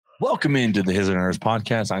Welcome into the His and Hers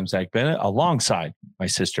podcast. I'm Zach Bennett alongside my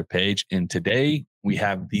sister Paige. And today we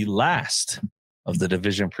have the last of the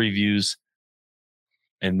division previews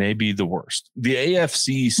and maybe the worst. The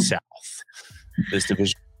AFC South. This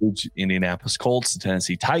division includes Indianapolis Colts, the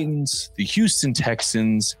Tennessee Titans, the Houston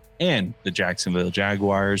Texans, and the Jacksonville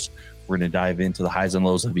Jaguars. We're going to dive into the highs and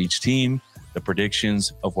lows of each team, the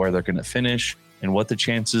predictions of where they're going to finish, and what the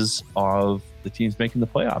chances of the teams making the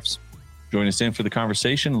playoffs. Join us in for the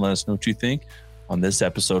conversation and let us know what you think on this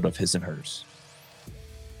episode of His and Hers.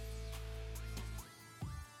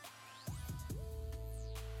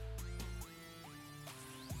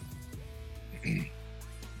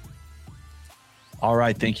 All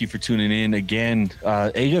right, thank you for tuning in again.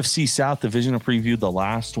 AFC South divisional preview, the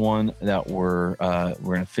last one that we're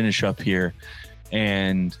going to finish up here,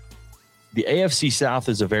 and the AFC South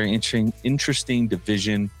is a very interesting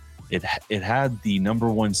division. It had the number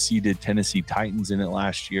one seeded Tennessee Titans in it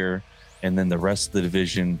last year, and then the rest of the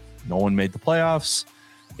division, no one made the playoffs,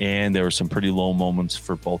 and there were some pretty low moments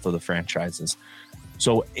for both of the franchises.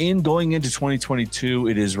 So in going into 2022,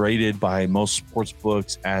 it is rated by most sports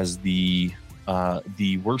books as the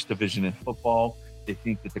worst division in football. They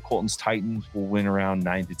think that the Colts Titans will win around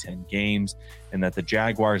 9 to 10 games, and that the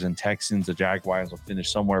Jaguars and Texans, the Jaguars will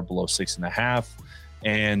finish somewhere below 6.5.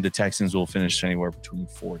 And the Texans will finish anywhere between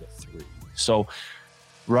 4 to 3. So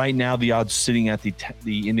right now the odds sitting at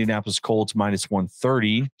the Indianapolis Colts minus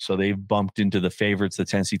 130. So they've bumped into the favorites, the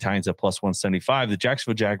Tennessee Titans at plus 175, the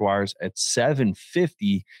Jacksonville Jaguars at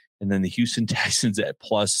 750, and then the Houston Texans at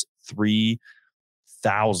plus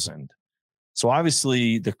 3,000. So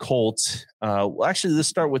obviously the Colts, actually let's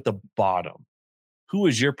start with the bottom. Who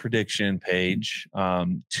is your prediction, Paige,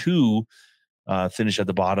 to finish at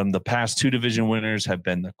the bottom? The past two division winners have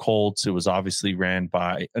been the Colts. It was obviously ran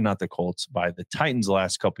by, not the Colts, by the Titans the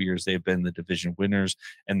last couple of years. They've been the division winners,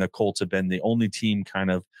 and the Colts have been the only team kind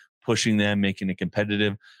of pushing them, making it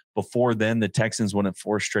competitive. Before then, the Texans won it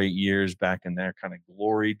 4 straight years back in their kind of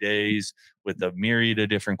glory days with a myriad of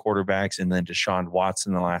different quarterbacks, and then Deshaun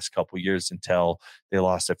Watson the last couple of years until they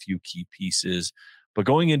lost a few key pieces. But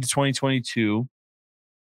going into 2022,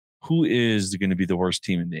 who is going to be the worst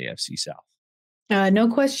team in the AFC South? No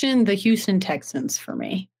question, the Houston Texans for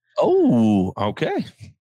me. Oh, okay.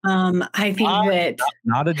 I think that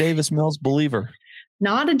not a Davis Mills believer.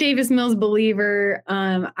 Not a Davis Mills believer.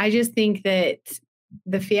 I just think that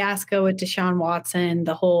the fiasco with Deshaun Watson,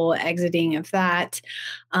 the whole exiting of that,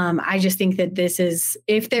 I just think that this is,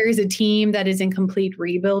 if there is a team that is in complete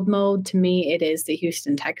rebuild mode, to me, it is the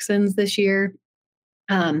Houston Texans this year.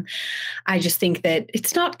 I just think that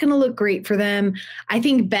it's not going to look great for them. I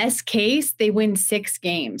think best case, they win 6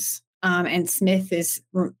 games. And Smith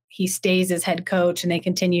he stays as head coach and they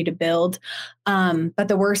continue to build. But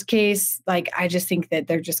the worst case, I just think that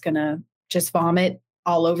they're just going to just vomit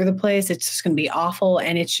all over the place. It's just going to be awful.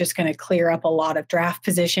 And it's just going to clear up a lot of draft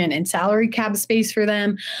position and salary cap space for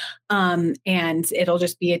them. And it'll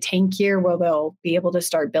just be a tank year where they'll be able to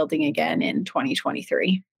start building again in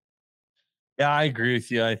 2023. Yeah, I agree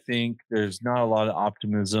with you. I think there's not a lot of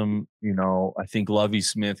optimism. I think Lovie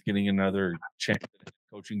Smith getting another chance at a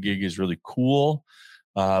coaching gig is really cool.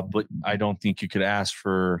 But I don't think you could ask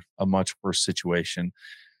for a much worse situation.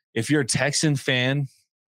 If you're a Texan fan,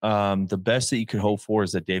 the best that you could hope for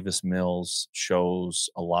is that Davis Mills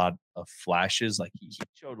shows a lot of flashes. Like he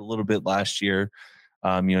showed a little bit last year.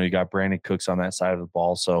 You got Brandon Cooks on that side of the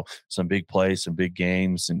ball. So some big plays, some big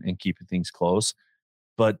games, and keeping things close.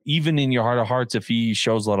 But even in your heart of hearts, if he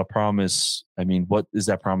shows a lot of promise, I mean, what is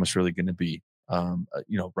that promise really going to be?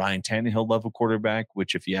 Ryan Tannehill level quarterback,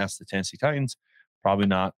 which if you ask the Tennessee Titans, probably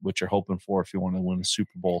not what you're hoping for if you want to win a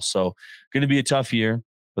Super Bowl. So going to be a tough year,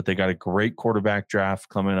 but they got a great quarterback draft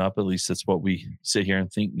coming up. At least that's what we sit here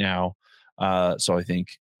and think now. So I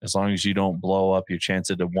think as long as you don't blow up your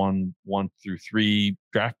chance at a 1 through 3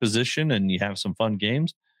 draft position and you have some fun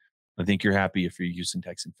games, I think you're happy if you're a Houston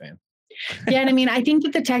Texan fan. Yeah, and I mean, I think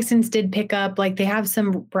that the Texans did pick up, they have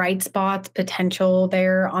some bright spots, potential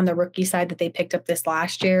there on the rookie side that they picked up this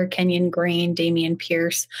last year. Kenyon Green, Damian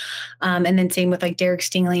Pierce, and then same with Derek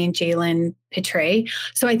Stingley and Jalen Petre.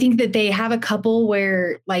 So I think that they have a couple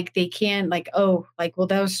where they can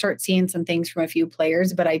they'll start seeing some things from a few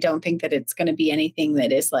players, but I don't think that it's going to be anything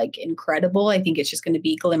that is incredible. I think it's just going to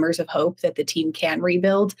be glimmers of hope that the team can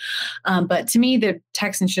rebuild. But to me, the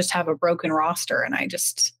Texans just have a broken roster, and I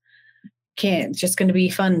just can't. It's just going to be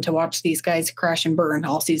fun to watch these guys crash and burn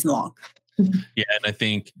all season long. Yeah, and I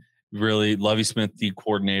think really Lovie Smith, the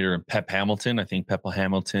coordinator, and Pep Hamilton. I think Pep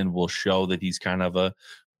Hamilton will show that he's kind of a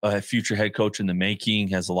future head coach in the making,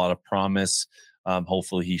 has a lot of promise.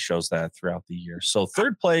 Hopefully he shows that throughout the year. So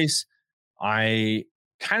third place, I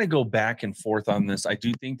kind of go back and forth on this. I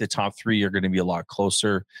do think the top three are going to be a lot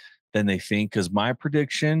closer than they think, because my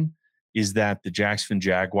prediction is that the Jacksonville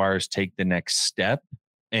Jaguars take the next step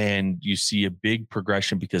and you see a big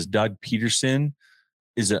progression, because Doug Pederson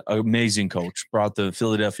is an amazing coach. Brought the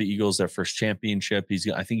Philadelphia Eagles their first championship.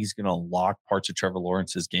 I think he's going to unlock parts of Trevor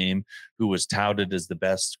Lawrence's game, who was touted as the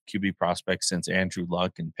best QB prospect since Andrew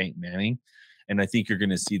Luck and Peyton Manning. And I think you're going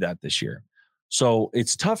to see that this year. So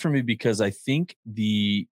it's tough for me, because I think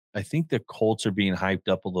the Colts are being hyped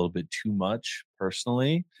up a little bit too much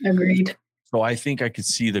personally. Agreed. So I think I could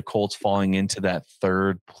see the Colts falling into that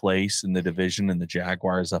third place in the division and the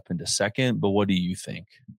Jaguars up into second. But what do you think?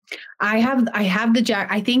 I have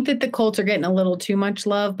I think that the Colts are getting a little too much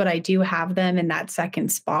love, but I do have them in that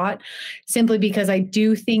second spot, simply because I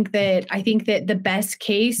think that the best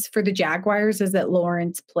case for the Jaguars is that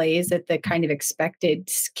Lawrence plays at the kind of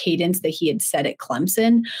expected cadence that he had set at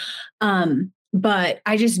Clemson. But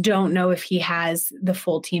I just don't know if he has the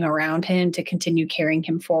full team around him to continue carrying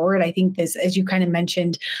him forward. I think this, as you kind of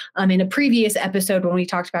mentioned in a previous episode when we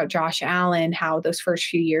talked about Josh Allen, how those first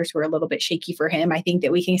few years were a little bit shaky for him. I think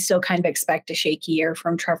that we can still kind of expect a shaky year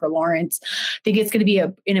from Trevor Lawrence. I think it's going to be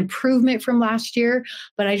an improvement from last year,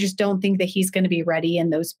 but I just don't think that he's going to be ready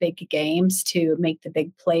in those big games to make the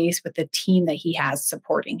big plays with the team that he has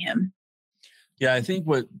supporting him. Yeah, I think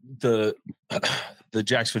what the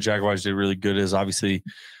Jacksonville Jaguars did really good is, obviously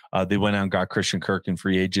they went out and got Christian Kirk in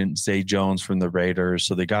free agent, Zay Jones from the Raiders.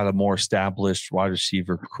 So they got a more established wide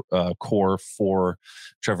receiver core for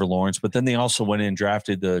Trevor Lawrence. But then they also went in and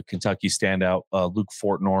drafted the Kentucky standout, Luke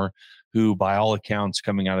Fortner, who by all accounts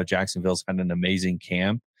coming out of Jacksonville's had an amazing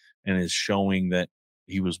camp and is showing that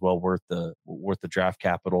he was well worth the draft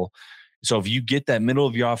capital. So if you get that middle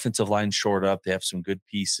of your offensive line short up, they have some good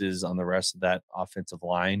pieces on the rest of that offensive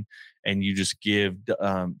line, and you just give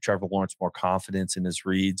Trevor Lawrence more confidence in his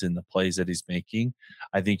reads and the plays that he's making,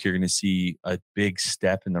 I think you're going to see a big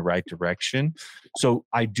step in the right direction. So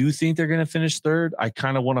I do think they're going to finish third. I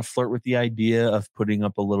kind of want to flirt with the idea of putting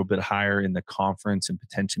up a little bit higher in the conference and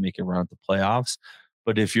potentially making a run at the playoffs.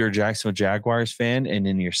 But if you're a Jacksonville Jaguars fan and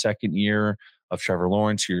in your second year of Trevor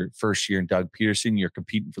Lawrence, your first year in Doug Pederson, you're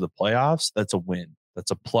competing for the playoffs, that's a win. That's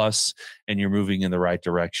a plus, and you're moving in the right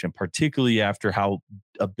direction, particularly after how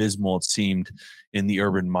abysmal it seemed in the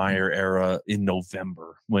Urban Meyer era in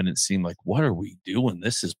November, when it seemed like, what are we doing?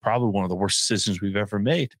 This is probably one of the worst decisions we've ever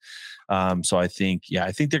made. So I think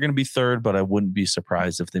they're going to be third, but I wouldn't be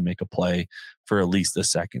surprised if they make a play for at least the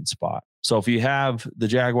second spot. So if you have the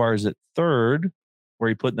Jaguars at third, where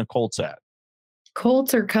are you putting the Colts at?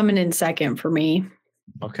 Colts are coming in second for me.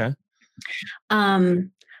 Okay.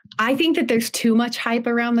 I think that there's too much hype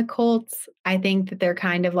around the Colts. I think that they're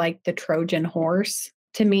kind of like the Trojan horse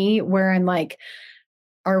to me, where I'm like,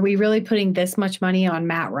 are we really putting this much money on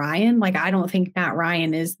Matt Ryan? Like, I don't think Matt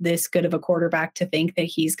Ryan is this good of a quarterback to think that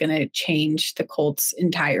he's going to change the Colts'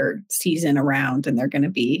 entire season around and they're going to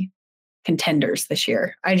be contenders this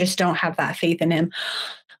year. I just don't have that faith in him.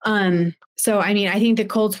 So, I mean, I think the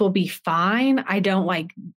Colts will be fine. I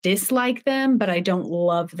don't dislike them, but I don't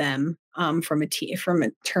love them from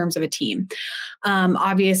terms of a team.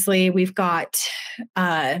 Obviously, we've got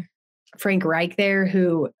Frank Reich there,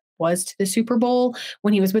 who was to the Super Bowl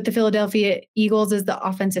when he was with the Philadelphia Eagles as the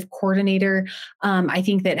offensive coordinator. I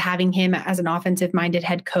think that having him as an offensive-minded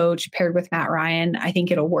head coach paired with Matt Ryan, I think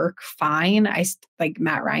it'll work fine. I like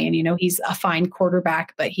Matt Ryan, he's a fine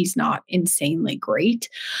quarterback, but he's not insanely great.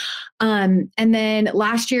 And then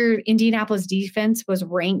last year, Indianapolis defense was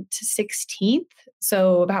ranked 16th,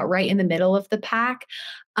 so about right in the middle of the pack.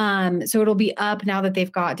 So it'll be up now that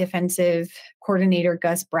they've got defensive coordinator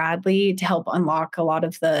Gus Bradley to help unlock a lot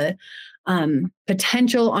of the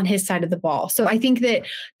potential on his side of the ball. So I think that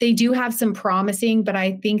they do have some promising, but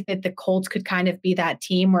I think that the Colts could kind of be that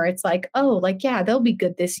team where it's like, yeah, they'll be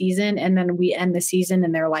good this season. And then we end the season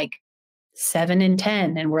and they're like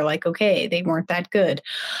 7-10. And we're like, okay, they weren't that good.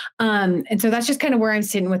 And so that's just kind of where I'm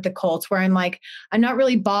sitting with the Colts, where I'm like, I'm not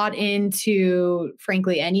really bought into,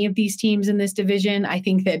 frankly, any of these teams in this division. I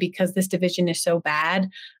think that because this division is so bad,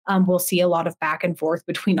 we'll see a lot of back and forth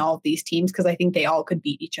between all of these teams, because I think they all could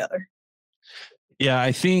beat each other. Yeah,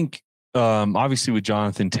 I think obviously with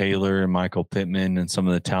Jonathan Taylor and Michael Pittman and some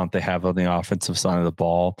of the talent they have on the offensive side of the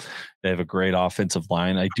ball, they have a great offensive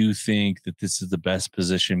line. I do think that this is the best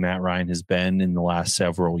position Matt Ryan has been in the last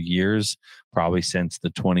several years, probably since the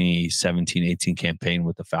 2017-18 campaign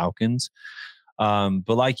with the Falcons.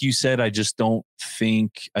 But like you said, I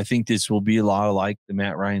think this will be a lot like the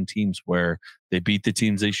Matt Ryan teams where they beat the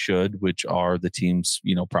teams they should, which are the teams,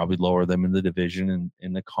 probably lower them in the division and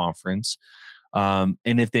in the conference. And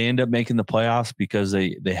if they end up making the playoffs because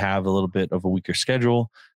they have a little bit of a weaker schedule,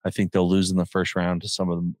 I think they'll lose in the first round to some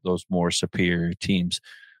of those more superior teams.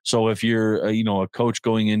 So if you're, a coach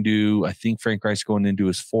going into, I think Frank Reich's going into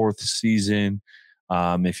his 4th season.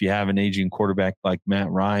 If you have an aging quarterback like Matt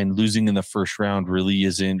Ryan, losing in the first round really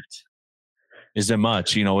isn't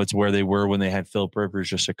much. It's where they were when they had Philip Rivers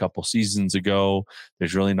just a couple seasons ago.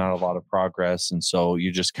 There's really not a lot of progress. And so you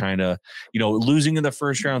just kind of, losing in the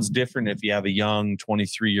first round is different if you have a young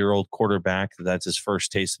 23-year-old quarterback that's his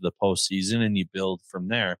first taste of the postseason and you build from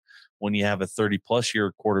there. When you have a 30-plus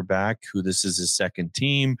year quarterback who this is his second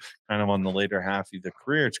team, kind of on the later half of the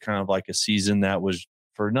career, it's kind of like a season that was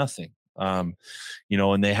for nothing. And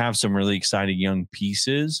they have some really exciting young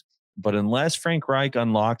pieces. But unless Frank Reich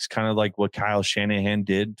unlocks kind of like what Kyle Shanahan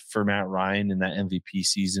did for Matt Ryan in that MVP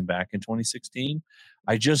season back in 2016,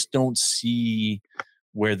 I just don't see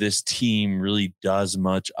where this team really does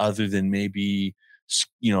much other than maybe,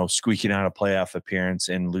 squeaking out a playoff appearance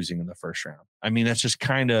and losing in the first round. I mean, that's just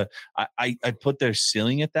kind of, I put their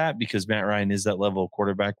ceiling at that because Matt Ryan is that level of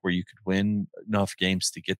quarterback where you could win enough games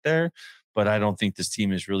to get there. But I don't think this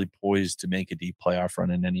team is really poised to make a deep playoff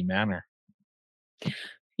run in any manner.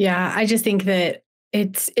 Yeah, I just think that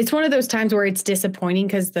it's one of those times where it's disappointing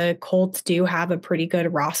because the Colts do have a pretty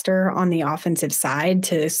good roster on the offensive side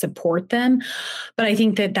to support them. But I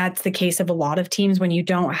think that that's the case of a lot of teams when you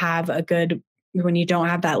don't have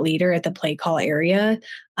that leader at the play call area,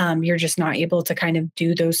 you're just not able to kind of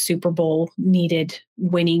do those Super Bowl needed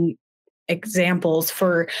winning examples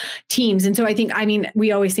for teams. And so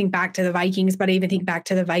we always think back to the Vikings, but I even think back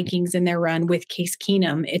to the Vikings in their run with Case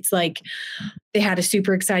Keenum. It's like they had a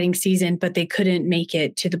super exciting season, but they couldn't make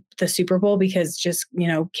it to the Super Bowl because just,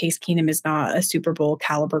 Case Keenum is not a Super Bowl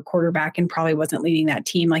caliber quarterback and probably wasn't leading that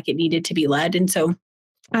team like it needed to be led. And so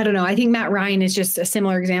I don't know. I think Matt Ryan is just a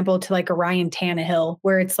similar example to like a Ryan Tannehill,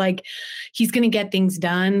 where it's like he's going to get things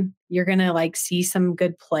done. You're going to like see some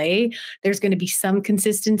good play. There's going to be some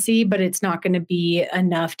consistency, but it's not going to be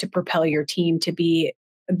enough to propel your team to be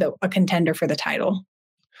a contender for the title.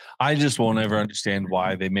 I just won't ever understand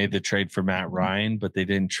why they made the trade for Matt Ryan, but they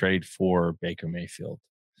didn't trade for Baker Mayfield.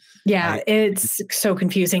 Yeah, it's so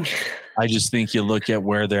confusing. I just think you look at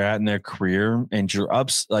where they're at in their career and your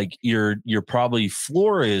ups, like your probably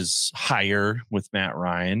floor is higher with Matt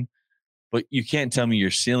Ryan, but you can't tell me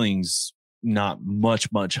your ceiling's not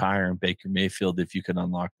much higher in Baker Mayfield if you can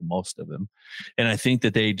unlock the most of him. And I think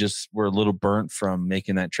that they just were a little burnt from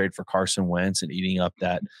making that trade for Carson Wentz and eating up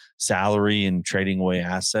that salary and trading away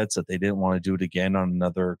assets, that they didn't want to do it again on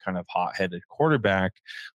another kind of hot-headed quarterback.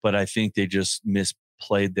 But I think they just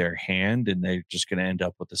misplayed their hand and they're just going to end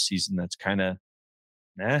up with a season that's kind of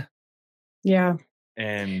Yeah.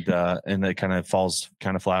 And that kind of falls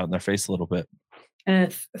kind of flat in their face a little bit.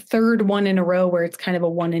 And a third one in a row where it's kind of a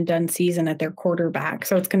one and done season at their quarterback.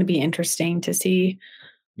 So it's going to be interesting to see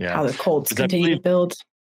how the Colts continue to build.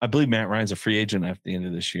 I believe Matt Ryan's a free agent at the end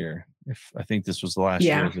of this year. I think this was the last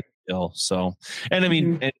year of the deal. So, and I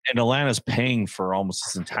mean, and Atlanta's paying for almost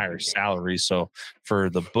his entire salary. So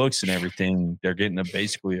for the books and everything, they're getting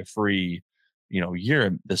basically a free, year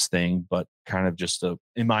of this thing, but kind of just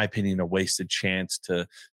in my opinion, a wasted chance to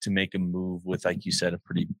make a move with, like you said, a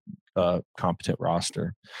pretty competent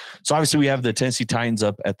roster. So obviously we have the Tennessee Titans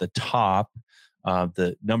up at the top,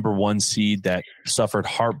 the number 1 seed that suffered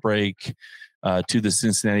heartbreak to the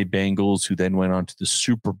Cincinnati Bengals, who then went on to the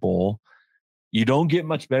Super Bowl. You don't get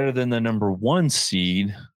much better than the number 1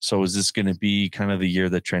 seed. So is this going to be kind of the year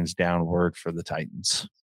that trends downward for the Titans?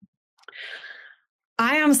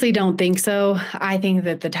 I honestly don't think so. I think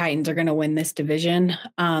that the Titans are going to win this division.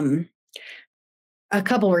 A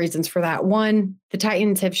couple reasons for that. One, the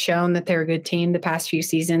Titans have shown that they're a good team the past few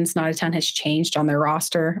seasons. Not a ton has changed on their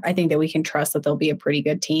roster. I think that we can trust that they'll be a pretty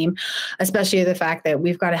good team, especially the fact that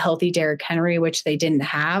we've got a healthy Derrick Henry, which they didn't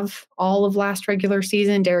have all of last regular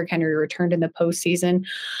season. Derrick Henry returned in the postseason.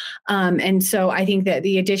 And so I think that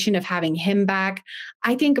the addition of having him back,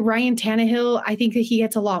 I think Ryan Tannehill, I think that he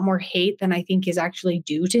gets a lot more hate than I think is actually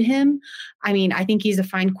due to him. I mean, I think he's a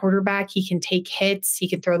fine quarterback. He can take hits. He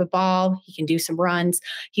can throw the ball. He can do some runs.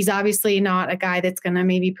 He's obviously not a guy that's going to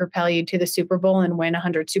maybe propel you to the Super Bowl and win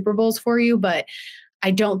 100 Super Bowls for you, but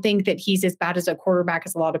I don't think that he's as bad as a quarterback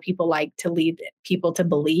as a lot of people like to lead people to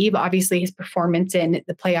believe. Obviously, his performance in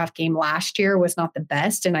the playoff game last year was not the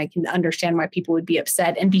best, and I can understand why people would be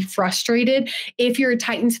upset and be frustrated if you're a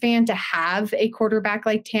Titans fan to have a quarterback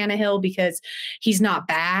like Tannehill, because he's not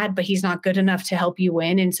bad, but he's not good enough to help you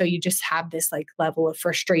win. And so you just have this like level of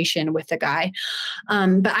frustration with the guy.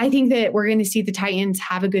 But I think that we're going to see the Titans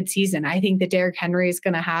have a good season. I think that Derrick Henry is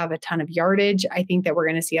going to have a ton of yardage. I think that we're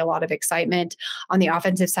going to see a lot of excitement on the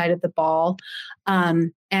offensive side of the ball.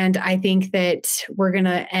 And I think that we're going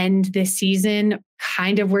to end this season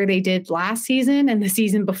kind of where they did last season and the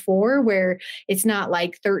season before, where it's not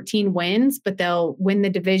like 13 wins, but they'll win the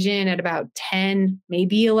division at about 10,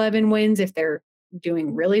 maybe 11 wins if they're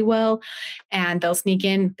doing really well, and they'll sneak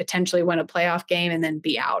in, potentially win a playoff game, and then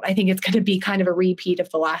be out. I think it's going to be kind of a repeat of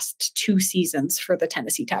the last 2 seasons for the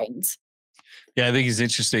Tennessee Titans. Yeah, I think it's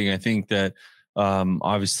interesting. I think that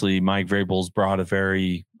obviously Mike Vrabel's brought a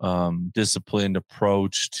very disciplined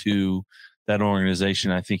approach to that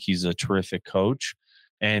organization. I think he's a terrific coach.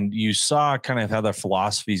 And you saw kind of how their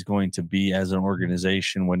philosophy is going to be as an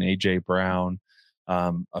organization when A.J. Brown,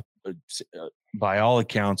 by all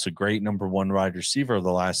accounts, a great number 1 wide receiver of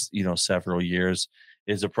the last, several years,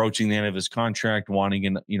 is approaching the end of his contract, wanting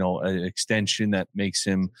an extension that makes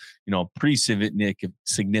him, pretty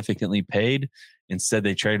significantly paid. Instead,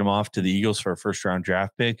 they trade him off to the Eagles for a first-round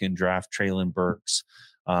draft pick and draft Treylon Burks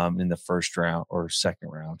in the first round or second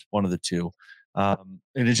round, one of the two. And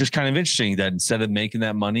it's just kind of interesting that instead of making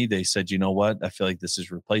that money, they said, you know what, I feel like this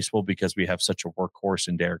is replaceable because we have such a workhorse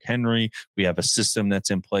in Derrick Henry. We have a system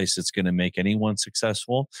that's in place that's going to make anyone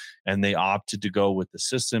successful. And they opted to go with the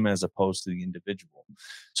system as opposed to the individual.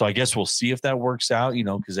 So I guess we'll see if that works out,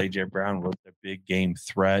 because A.J. Brown was a big game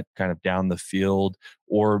threat kind of down the field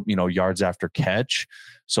or, yards after catch.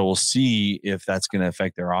 So we'll see if that's going to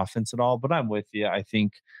affect their offense at all. But I'm with you. I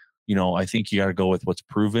think you got to go with what's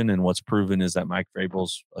proven, and what's proven is that Mike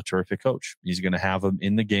Vrabel's a terrific coach. He's going to have them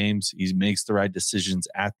in the games. He makes the right decisions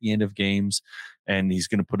at the end of games, and he's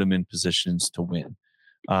going to put them in positions to win.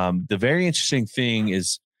 The very interesting thing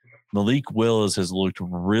is Malik Willis has looked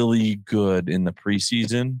really good in the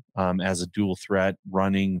preseason as a dual threat,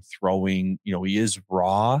 running, throwing. He is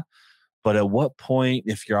raw. But at what point,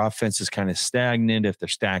 if your offense is kind of stagnant, if they're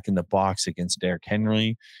stacking the box against Derrick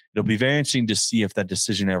Henry, it'll be very interesting to see if that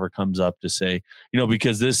decision ever comes up to say,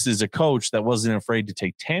 because this is a coach that wasn't afraid to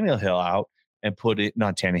take Tannehill out and put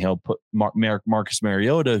Marcus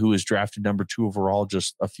Mariota, who was drafted number 2 overall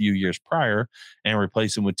just a few years prior, and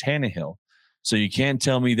replace him with Tannehill. So you can't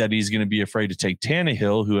tell me that he's going to be afraid to take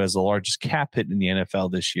Tannehill, who has the largest cap hit in the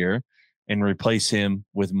NFL this year, and replace him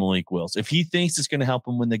with Malik Willis. If he thinks it's going to help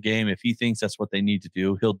him win the game, if he thinks that's what they need to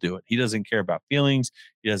do, he'll do it. He doesn't care about feelings.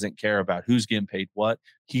 He doesn't care about who's getting paid what.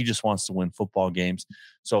 He just wants to win football games.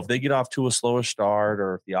 So if they get off to a slower start,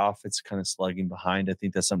 or if the offense is kind of slugging behind, I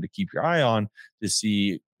think that's something to keep your eye on to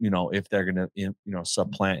see, if they're going to,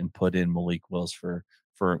 supplant and put in Malik Willis for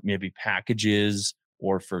maybe packages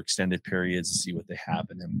or for extended periods to see what they have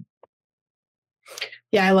in him.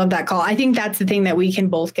 Yeah, I love that call. I think that's the thing that we can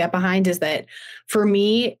both get behind, is that for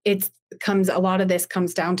me, a lot of this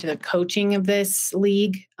comes down to the coaching of this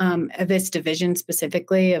league, of this division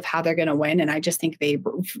specifically, of how they're going to win. And I just think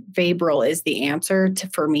Vrabel is the answer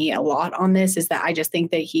for me a lot on this, is that I just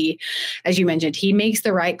think that he, as you mentioned, he makes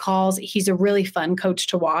the right calls. He's a really fun coach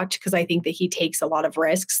to watch, because I think that he takes a lot of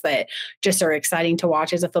risks that just are exciting to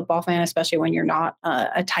watch as a football fan, especially when you're not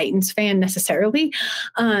a Titans fan necessarily.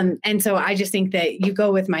 And so I just think that you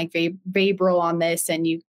go with Mike Vrabel on this, and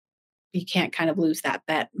you can't kind of lose that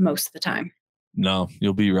bet most of the time. No,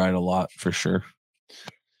 you'll be right a lot for sure.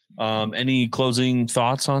 Any closing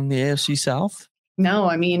thoughts on the AFC South? No,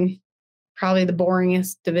 I mean, probably the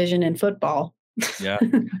boringest division in football. Yeah. You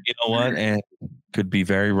know what? And could be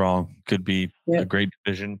very wrong. Could be a great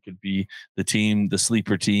division. Could be the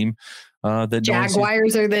sleeper team. The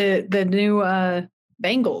Jaguars are the new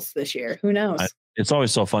Bengals this year. Who knows? It's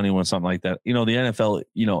always so funny when something like that, the NFL,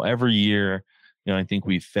 every year, I think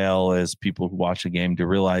we fail as people who watch the game to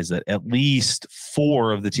realize that at least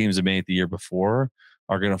 4 of the teams that made it the year before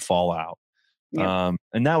are going to fall out. Yeah.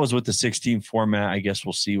 And that was with the 16 format. I guess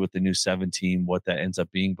we'll see with the new 17 what that ends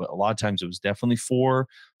up being. But a lot of times it was definitely 4,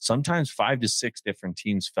 sometimes 5 to 6 different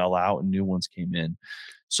teams fell out and new ones came in.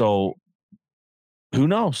 So who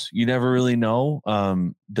knows? You never really know.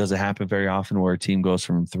 Does it happen very often where a team goes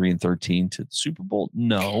from 3-13 to the Super Bowl?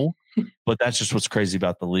 No. But that's just what's crazy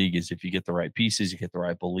about the league, is if you get the right pieces, you get the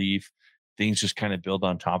right belief, things just kind of build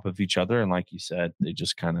on top of each other. And like you said, they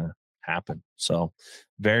just kind of happen. So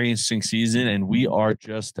very interesting season. And we are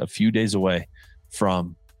just a few days away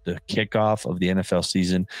from the kickoff of the NFL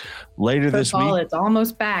season. Later this week, it's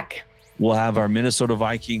almost back. We'll have our Minnesota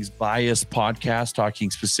Vikings Bias podcast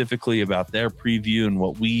talking specifically about their preview and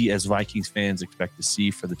what we as Vikings fans expect to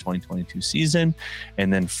see for the 2022 season.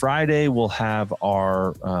 And then Friday, we'll have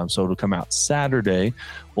our, so it'll come out Saturday,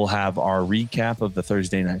 we'll have our recap of the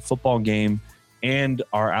Thursday night football game and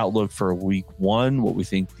our outlook for week 1, what we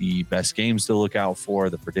think the best games to look out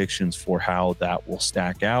for, the predictions for how that will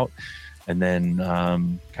stack out, and then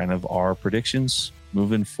kind of our predictions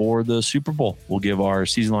moving for the Super Bowl. We'll give our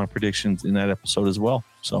season-long predictions in that episode as well.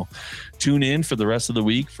 So tune in for the rest of the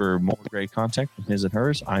week for more great content from his and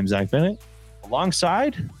hers. I'm Zach Bennett,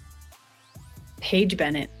 alongside Paige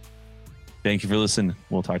Bennett. Thank you for listening.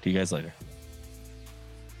 We'll talk to you guys later.